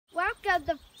of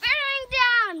the feathering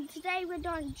down. Today we're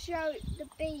going to show the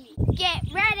bees. Get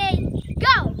ready,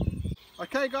 go!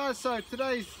 Okay guys, so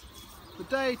today's the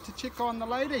day to check on the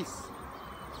ladies.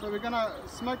 So we're going to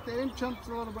smoke the entrance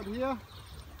a little bit here.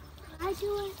 I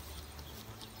do it.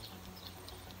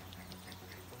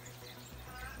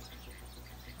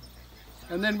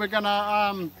 And then we're going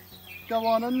to go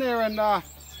on in there and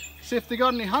see if they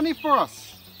got any honey for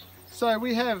us. So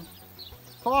we have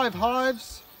 5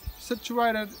 hives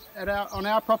situated on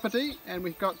our property, and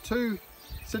we've got 2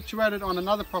 situated on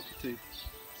another property.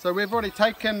 So we've already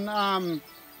taken, I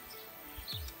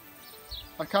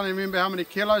can't even remember how many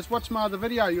kilos. Watch my other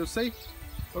video, you'll see.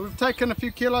 But we've taken a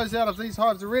few kilos out of these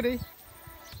hives already.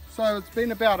 So it's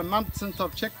been about a month since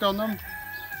I've checked on them.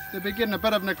 They've been getting a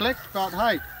bit of neglect, but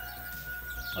hey,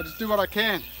 I just do what I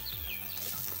can.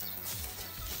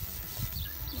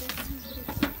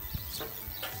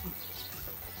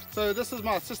 So this is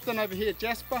my assistant over here,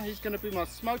 Jasper. He's going to be my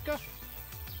smoker.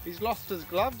 He's lost his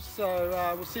gloves,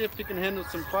 so we'll see if he can handle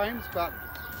some frames, but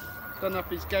don't know if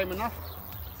he's game enough.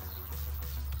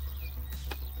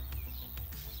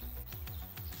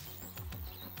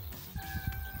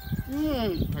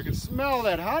 I can smell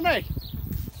that honey.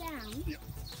 Down. Yep.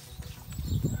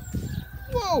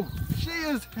 Whoa, she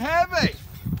is heavy.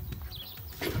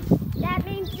 That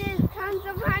means there's tons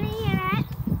of honey in it.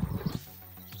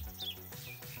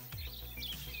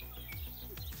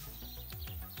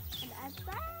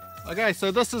 Okay,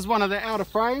 so this is one of the outer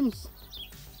frames.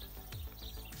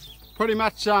 Pretty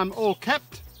much all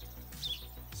capped.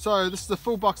 So this is a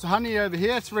full box of honey over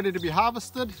here. It's ready to be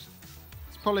harvested.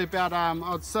 It's probably about,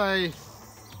 I'd say,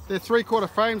 they're 3/4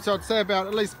 frames, so I'd say about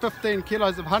at least 15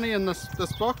 kilos of honey in this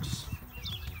box.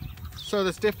 So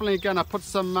that's definitely going to put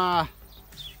some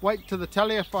weight to the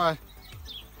tally if I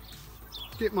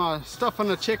get my stuff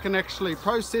in a check and actually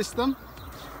process them.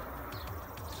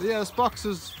 But yeah, this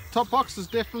top box is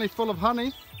definitely full of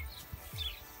honey.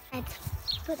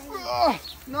 Oh,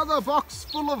 another box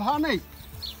full of honey.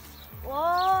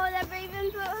 Whoa, they've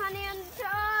even put honey on the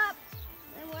top.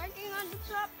 They're working on the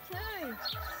top too.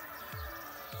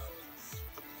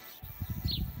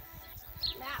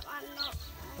 That one not.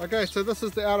 Okay, so this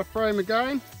is the outer frame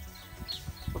again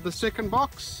of the second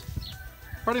box.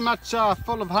 Pretty much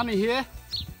full of honey here.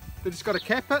 They just got to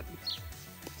cap it.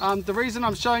 The reason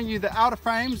I'm showing you the outer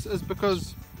frames is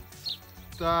because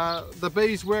the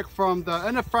bees work from the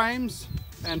inner frames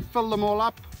and fill them all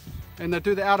up, and they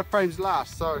do the outer frames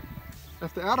last. So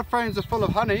if the outer frames are full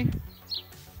of honey,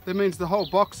 that means the whole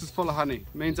box is full of honey.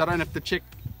 It means I don't have to check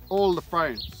all the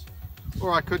frames,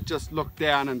 or I could just look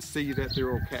down and see that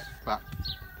they're all capped. But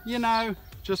you know,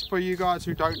 just for you guys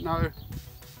who don't know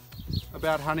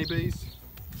about honeybees.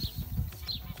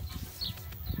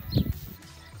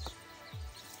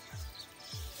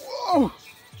 Whoa!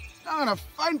 I'm gonna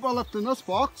faint by lifting this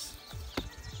box.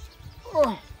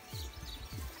 Oh.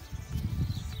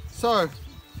 So,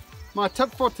 my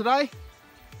tip for today,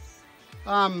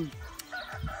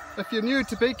 if you're new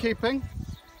to beekeeping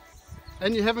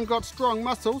and you haven't got strong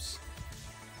muscles,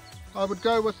 I would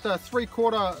go with the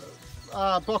 3/4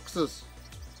 boxes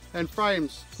and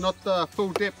frames, not the full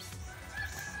depth.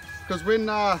 Because when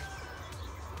the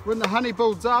honey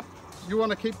builds up, you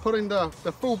want to keep putting the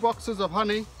full boxes of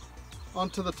honey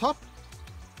onto the top,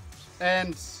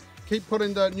 and keep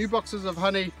putting the new boxes of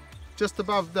honey just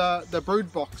above the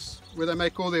brood box where they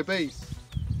make all their bees.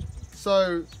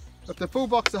 So if the full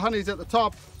box of honey is at the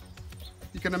top,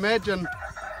 you can imagine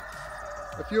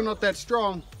if you're not that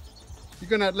strong, you're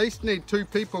going to at least need 2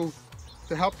 people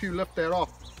to help you lift that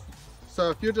off. So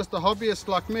if you're just a hobbyist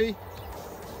like me,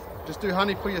 just do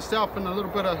honey for yourself and a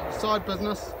little bit of side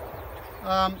business,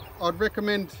 I'd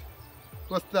recommend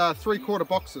with 3/4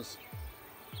 boxes.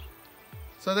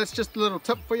 So that's just a little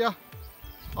tip for you.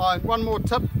 And one more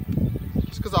tip,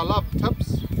 just because I love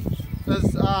tips,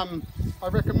 is I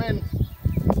recommend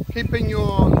keeping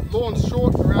your lawns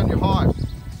short around your hive,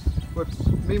 which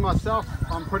me myself,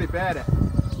 I'm pretty bad at.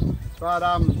 But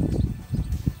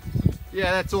yeah,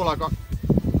 that's all I got.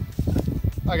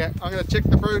 Okay, I'm going to check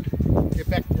the brood, get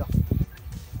back to you.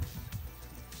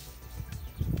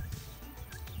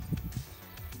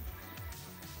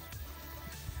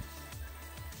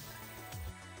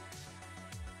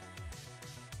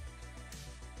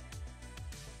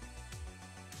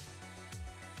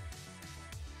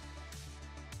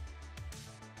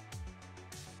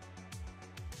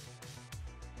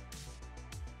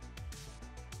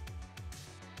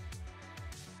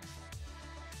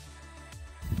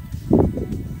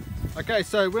 Okay,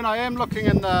 so when I am looking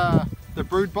in the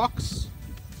brood box,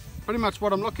 pretty much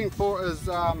what I'm looking for is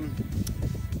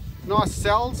nice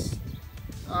cells,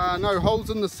 no holes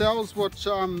in the cells, which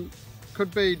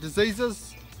could be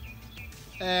diseases,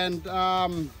 and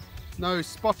no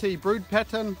spotty brood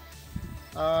pattern.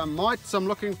 Mites I'm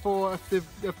looking for,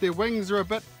 if their wings are a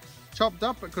bit chopped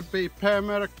up, it could be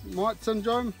parametric mite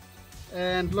syndrome,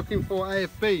 and looking for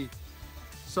AFB.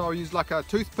 So I'll use like a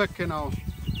toothpick and I'll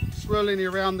swirl any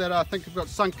around that I think I've got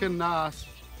sunken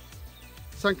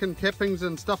cappings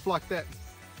and stuff like that.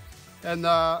 And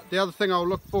the other thing I'll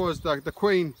look for is the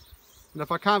queen, and if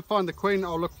I can't find the queen,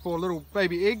 I'll look for little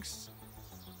baby eggs,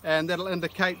 and that'll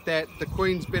indicate that the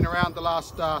queen's been around the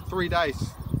last 3 days.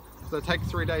 So they take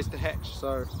 3 days to hatch.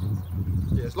 So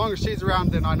yeah, as long as she's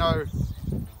around, then I know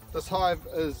this hive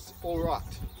is alright.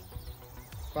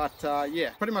 But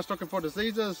yeah, pretty much looking for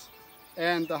diseases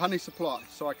and the honey supply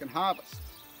so I can harvest.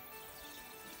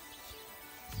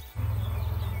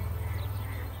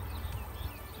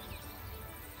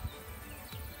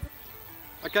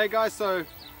 Okay guys, so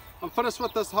I'm finished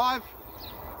with this hive.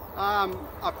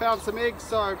 I found some eggs,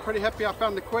 so pretty happy I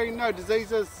found the queen, no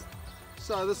diseases,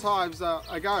 so this hive's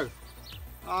a go.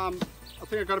 I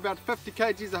think I got about 50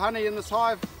 kgs of honey in this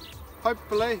hive,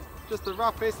 hopefully, just a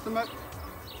rough estimate.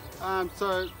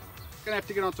 So gonna have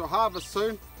to get onto a harvest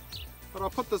soon, but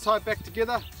I'll put this hive back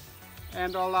together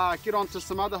and I'll get onto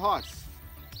some other hives.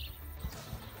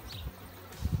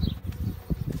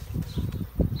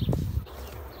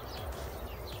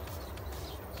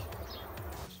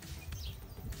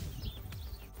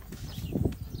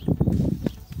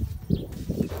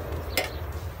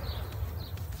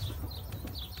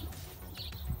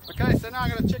 Okay, so now I'm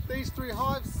going to check these 3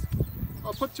 hives.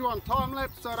 I'll put you on time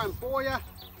lapse so I don't bore you,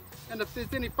 and if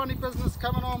there's any funny business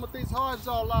coming on with these hives,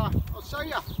 I'll show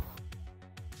you.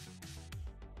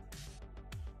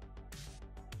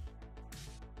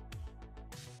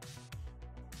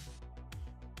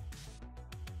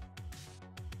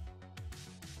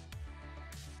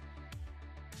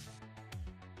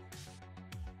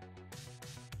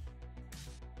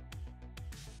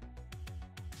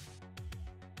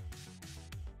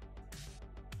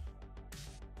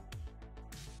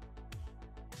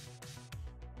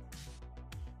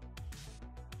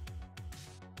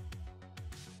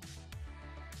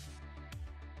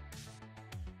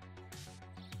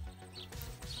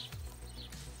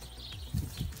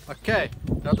 Okay,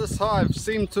 now this hive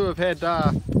seemed to have had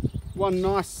one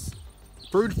nice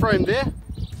brood frame there,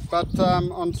 but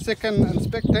on second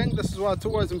inspecting, this is why it's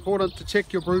always important to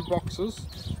check your brood boxes.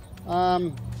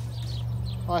 I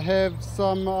have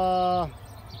some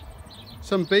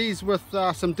bees with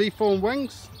some deformed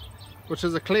wings, which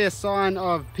is a clear sign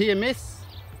of PMS.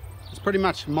 It's pretty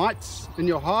much mites in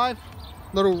your hive,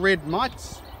 little red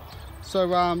mites.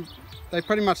 So they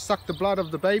pretty much suck the blood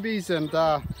of the babies, and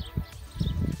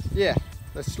yeah,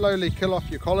 they slowly kill off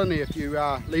your colony if you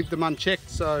leave them unchecked.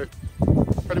 So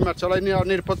pretty much I'll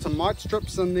need to put some mite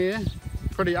strips in there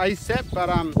pretty ASAP, but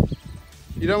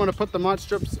you don't want to put the mite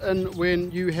strips in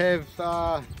when you have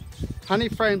honey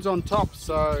frames on top.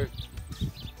 So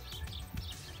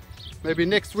maybe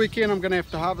next weekend I'm going to have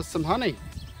to harvest some honey,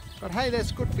 but hey,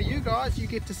 that's good for you guys, you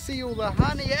get to see all the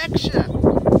honey action,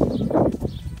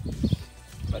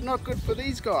 but not good for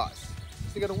these guys,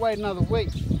 so you got to wait another week.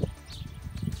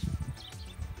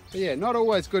 But yeah, not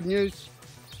always good news.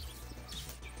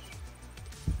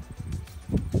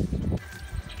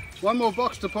 One more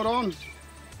box to put on,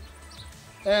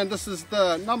 and this is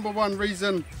the #1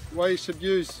 reason why you should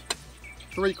use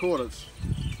 3/4,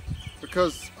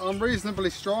 because I'm reasonably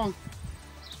strong.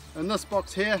 In this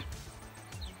box here,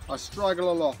 I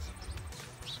struggle a lot.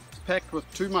 It's packed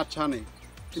with too much honey.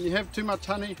 Can you have too much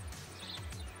honey?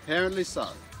 Apparently so.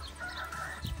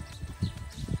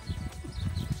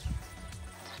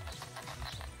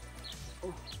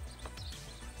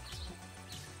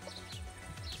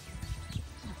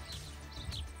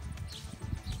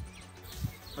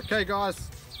 Okay guys,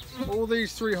 all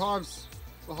these 3 hives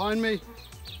behind me,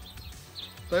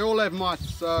 they all have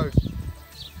mites, so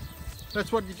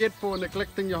that's what you get for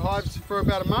neglecting your hives for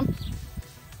about a month.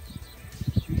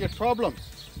 You get problems.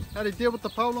 How do you deal with the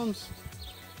problems?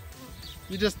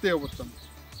 You just deal with them.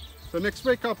 So next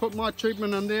week I'll put my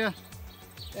treatment in there,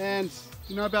 and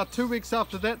you know, about 2 weeks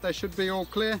after that they should be all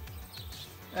clear,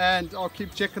 and I'll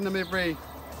keep checking them every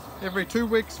 2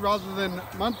 weeks rather than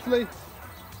monthly.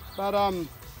 But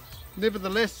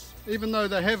nevertheless, even though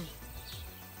they have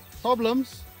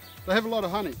problems, they have a lot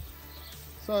of honey.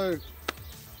 So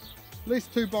at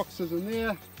least 2 boxes in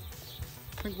there,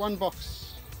 I think 1.5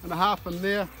 boxes in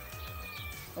there,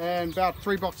 and about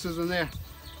 3 boxes in there.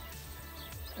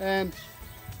 And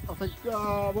I think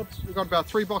we've got about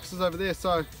 3 boxes over there,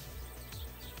 so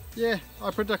yeah,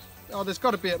 I predict there's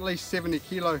got to be at least 70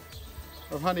 kilo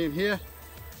of honey in here.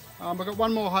 I've got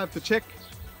one more hive to check,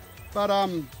 but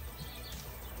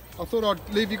I thought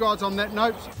I'd leave you guys on that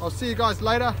note. I'll see you guys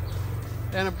later,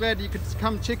 and I'm glad you could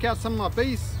come check out some of my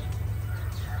bees,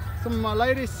 some of my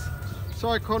ladies.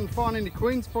 Sorry I couldn't find any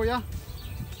queens for you,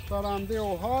 but they're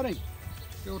all hiding.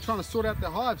 They're all trying to sort out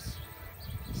their hives.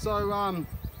 So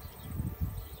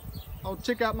I'll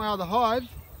check out my other hive,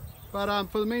 but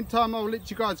for the meantime I'll let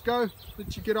you guys go,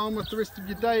 let you get on with the rest of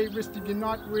your day, rest of your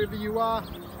night, wherever you are,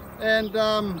 and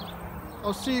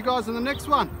I'll see you guys in the next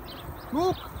one.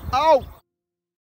 Look out!